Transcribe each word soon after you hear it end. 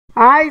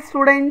Hi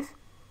students,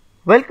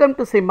 welcome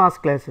to Simma's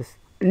classes.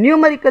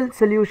 Numerical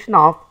solution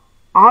of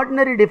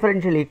ordinary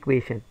differential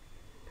equation.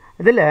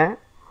 இதில்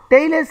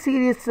Taylor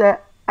series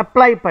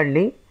apply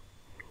பண்ணி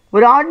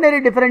ஒரு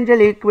ordinary differential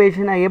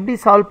equation எப்படி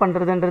solve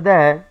பண்ணுறதுன்றதை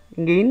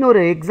இங்கே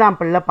இன்னொரு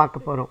எக்ஸாம்பிளில்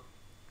பார்க்க போகிறோம்.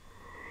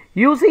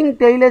 Using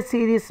Taylor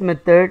series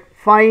method,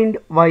 find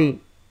y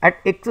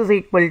at x is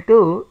equal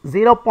to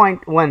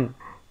 0.1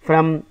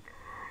 from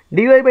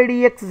dy by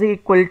dx is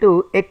equal to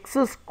x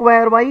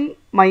square y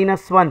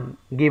minus 1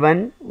 given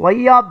y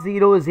of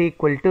 0 is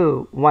equal to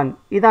 1.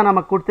 இதான்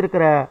நமக்கு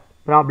கொடுத்திருக்கிற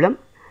problem.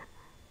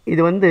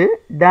 இது வந்து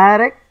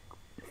டைரக்ட்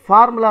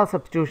ஃபார்முலா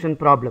சப்ஸ்டிடியூஷன்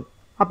ப்ராப்ளம்.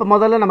 அப்போ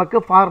முதல்ல நமக்கு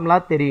formula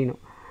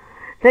தெரியணும்.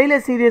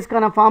 Taylor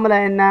சீரியஸ்க்கான formula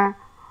என்ன?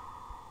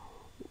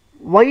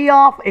 y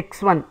of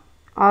x1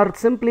 or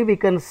simply we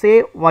can say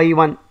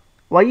y1.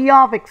 y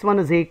of x1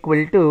 is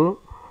equal to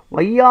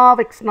y of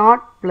x0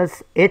 plus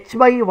h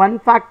by 1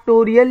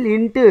 factorial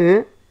into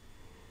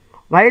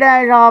y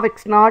dash of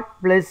x0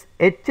 plus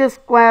h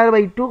square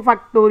by 2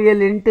 factorial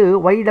into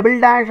y double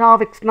dash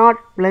of x0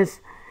 plus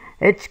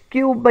h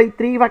cube by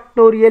 3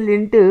 factorial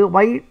into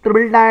y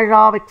triple dash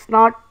of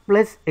x0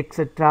 plus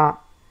etc.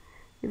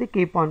 இது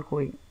keep on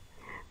going.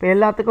 இப்போ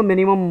எல்லாத்துக்கும்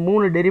minimum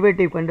 3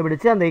 derivative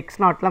கண்டுபிடிச்சு அந்த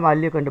x0ல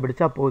value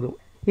கண்டுபிடிச்சா போதும்.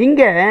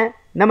 இங்கே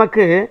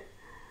நமக்கு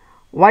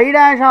y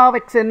dash of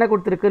x என்ன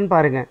கொடுத்துருக்குன்னு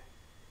பாருங்க.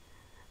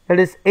 That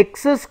is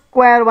x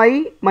square y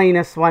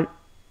minus 1.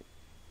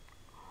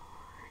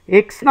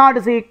 x0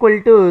 is equal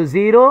to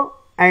 0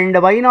 and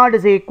y0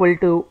 is equal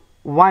to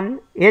 1.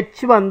 h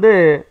வந்து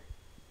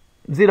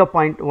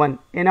 0.1.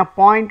 ஏன்னா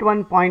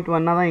 0.1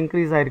 0.1 தான்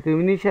இன்க்ரீஸ் ஆயிருக்கு.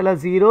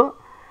 இனிஷியலாக 0,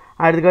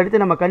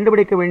 அதுக்கடுத்து நம்ம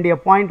கண்டுபிடிக்க வேண்டிய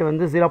பாயிண்ட்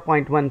வந்து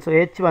 0.1. ஸோ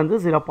h வந்து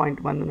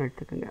 0.1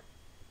 எடுத்துக்கோங்க.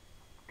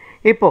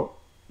 இப்போ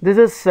this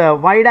is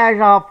y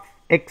dash of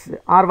x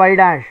or y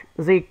dash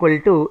is equal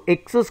to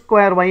x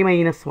square y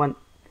minus 1.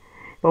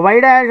 இப்போ y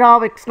dash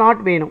of x0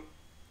 வேணும்.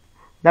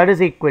 that is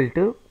equal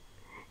to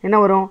என்ன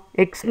வரும்?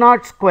 x0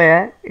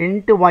 square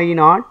into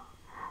y0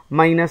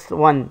 minus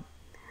 1.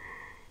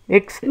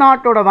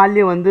 x0 ஓட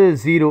value வந்து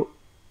 0,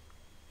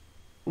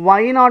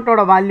 y0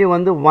 ஓட value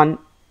வந்து 1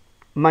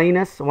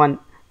 minus 1.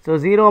 So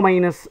 0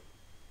 minus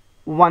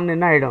 1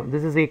 என்ன ஆகிடும்?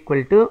 this is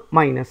equal to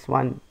minus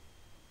 1.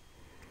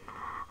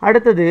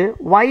 அடுத்தது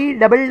y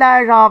double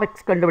dash of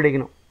x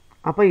கண்டுபிடிக்கணும்.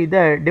 அப்போ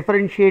இதை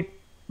differentiate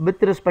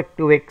with respect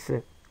to X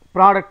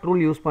product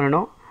rule use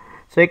பண்ணணும்.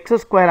 ஸோ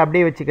எக்ஸ் ஸ்கொயர்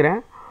அப்படியே வச்சுக்கிறேன்.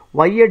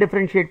 ஒய்யை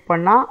டிஃப்ரென்ஷியேட்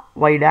பண்ணால்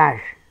ஒய்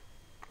டேஷ்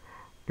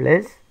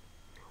ப்ளஸ்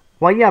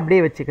ஒய்யை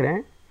அப்படியே வச்சுக்கிறேன்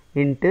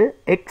இன்ட்டு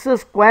எக்ஸ்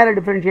ஸ்கொயரை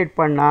டிஃப்ரென்ஷியேட்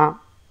பண்ணால்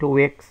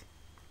 2x,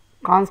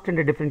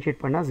 கான்ஸ்டண்ட்டை டிஃப்ரென்ஷியேட்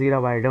பண்ணால்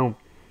 0 ஆகிடும்.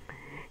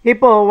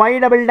 இப்போது Y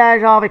double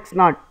dash of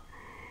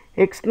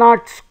x0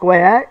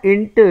 square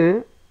into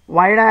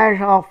Y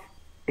dash of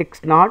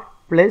x0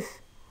 plus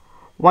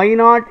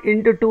y0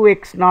 into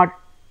 2x0.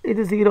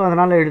 இது 0,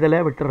 அதனால் எழுதலை,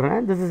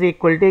 விட்டுறேன். திஸ் இஸ்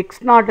ஈக்குவல் டு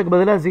x0க்கு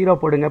பதிலாக 0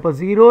 போடுங்க. இப்போ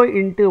 0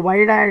 into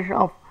Y dash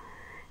of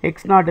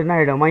x0 என்ன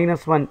ஆகிடும்?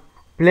 மைனஸ் 1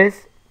 ப்ளஸ்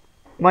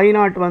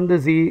y0 வந்து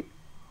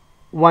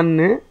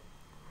 1,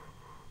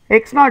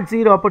 x0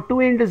 0. அப்போ 2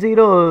 இன்ட்டு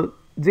 0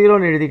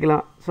 0ன்னு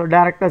எழுதிக்கலாம். ஸோ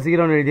டேரெக்டாக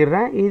 0ன்னு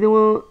எழுதிடுறேன்.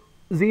 இதுவும்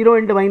 0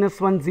 இன்ட்டு மைனஸ்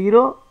 1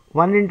 0,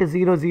 1 இன்ட்டு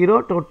 0 0,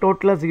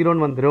 டோட்டலாக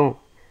 0ன்னு வந்துடும்.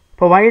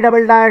 இப்போ y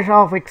double dash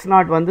of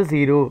x0 வந்து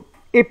 0.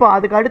 இப்போ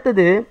அதுக்கு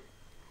அடுத்தது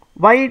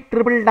y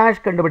triple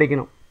dash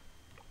கண்டுபிடிக்கணும்.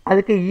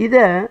 அதுக்கு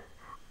இதை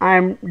ஐ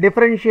ஆம்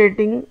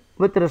differentiating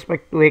with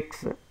respect to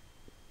X.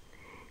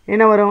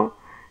 என்ன வரும்?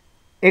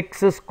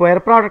 X square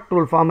product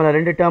rule formula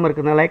 2 term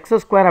இருக்கிறதுனால எக்ஸ்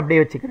ஸ்கொயர் அப்படியே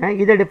வச்சுக்கிறேன்.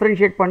 இதை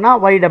டிஃப்ரென்ஷியேட் பண்ணால்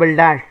y double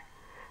dash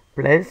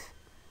plus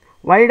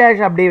y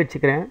dash அப்படியே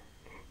வச்சுக்கிறேன்.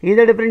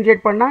 இதை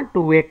டிஃப்ரென்ஷியேட் பண்ணால்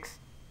 2x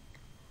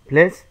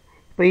ப்ளஸ்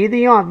இப்போ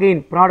இதையும்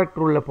அகெயின் ப்ராடக்ட்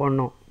ரூலில்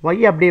போடணும். y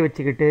அப்படியே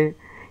வச்சுக்கிட்டு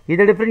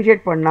இதை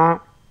டிஃப்ரென்ஷியேட் பண்ணால்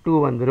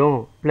 2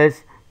 வந்துடும் ப்ளஸ்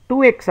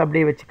 2x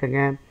அப்படியே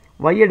வச்சுக்கோங்க.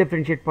 y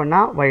டிஃப்ரென்ஷியேட்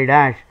பண்ணால் y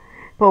டேஷ்.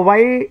 இப்போ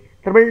y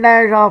triple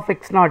dash of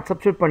x0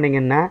 substitute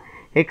பண்ணிங்கன்னா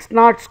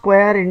x0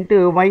 square into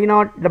y0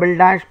 double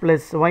dash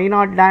plus y0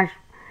 dash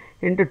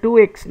into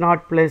 2x0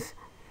 plus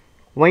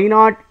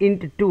y0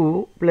 into 2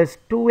 plus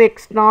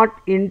 2x0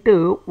 into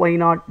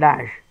y0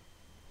 dash.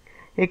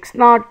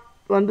 x0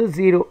 வந்து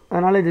 0,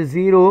 அதனால் இது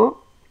 0,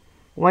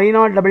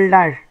 y0 double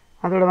dash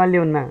அதோட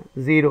value என்ன?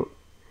 0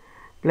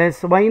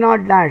 plus y0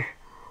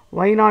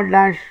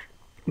 dash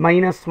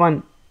minus 1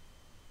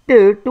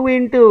 2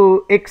 into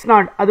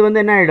x0 அது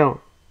வந்து என்ன ஆகிடும்?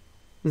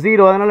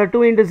 0, அதனால் 2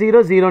 இன்ட்டு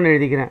 0 0ன்னு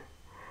எழுதிக்கிறேன்.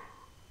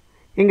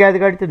 இங்கே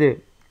அதுக்கு அடுத்தது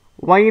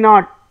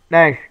y0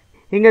 டேஷ்,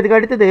 இங்கே அதுக்கு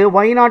அடுத்தது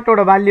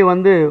y0ஓட வேல்யூ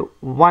வந்து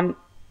 1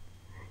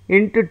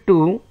 into 2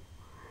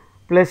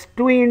 plus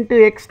 2 into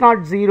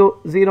x0 0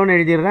 0ன்னு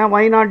எழுதிடுறேன்.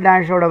 y0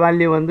 டேஷோட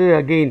value வந்து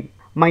again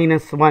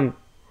minus 1.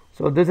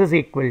 So this is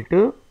equal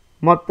to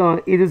மொத்தம்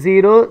இது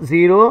 0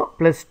 0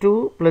 plus 2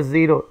 plus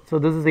 0.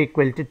 So this is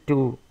equal to 2.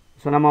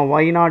 So நம்ம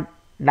y0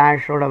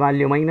 டேஷோட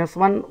value minus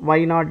 1,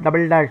 y0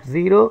 double dash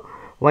 0,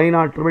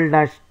 y0 triple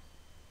dash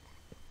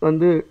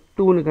வந்து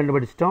 2ன்னு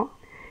கண்டுபிடிச்சிட்டோம்.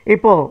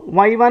 இப்போது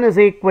y1 is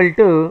equal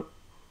to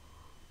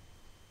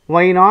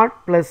y0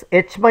 plus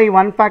h by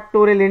 1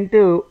 factorial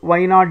into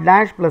y0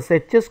 dash plus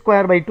h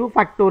square by 2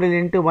 factorial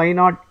into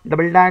y0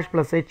 double dash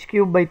plus h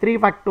cube by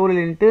 3 factorial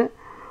into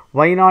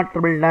y0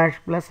 triple dash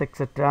plus etc.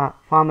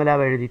 formula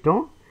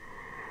எழுதிட்டோம்.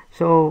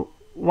 So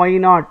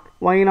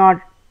y0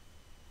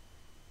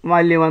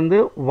 value வந்து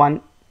 1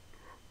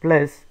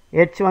 plus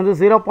h வந்து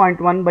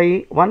 0.1 by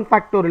 1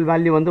 factorial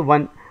value வந்து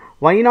 1.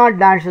 y0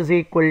 dash is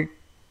equal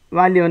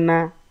value என்ன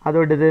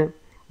அதோடது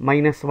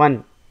minus 1.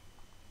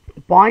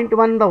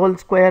 0.1 the whole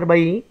square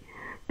by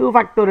 2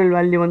 factorial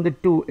value வந்து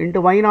 2 into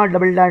y0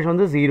 double dash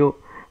வந்து 0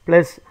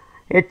 plus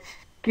h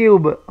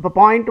cube அப்போ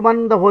 0.1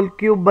 the whole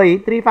cube by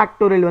 3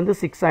 factorial வந்து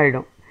 6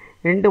 ஆயிடும்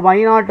into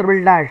y0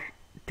 triple dash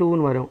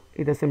 2 வரும்.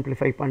 இதை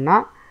simplify பண்ணா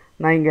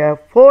நான் இங்கே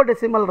 4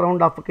 decimal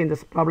round offக்கு இந்த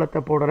ப்ராப்ளத்தை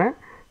போடுறேன்.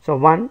 ஸோ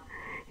 1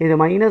 இது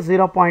minus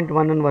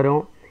 0.1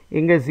 வரும்,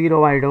 இங்கே 0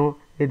 ஆகிடும்,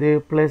 இது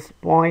plus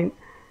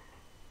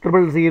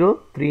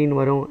 0.0003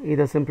 வரும்.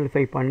 இதை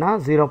simplify பண்ணால்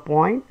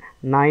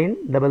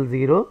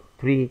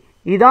 0.9003.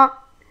 இதான்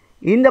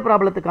இந்த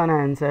ப்ராப்ளத்துக்கான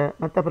ஆன்சர்.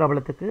 மற்ற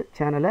ப்ராப்ளத்துக்கு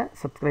சேனலை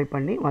சப்ஸ்கிரைப்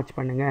பண்ணி வாட்ச்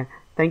பண்ணுங்கள்.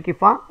 தேங்க்யூ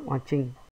ஃபார் வாட்சிங்.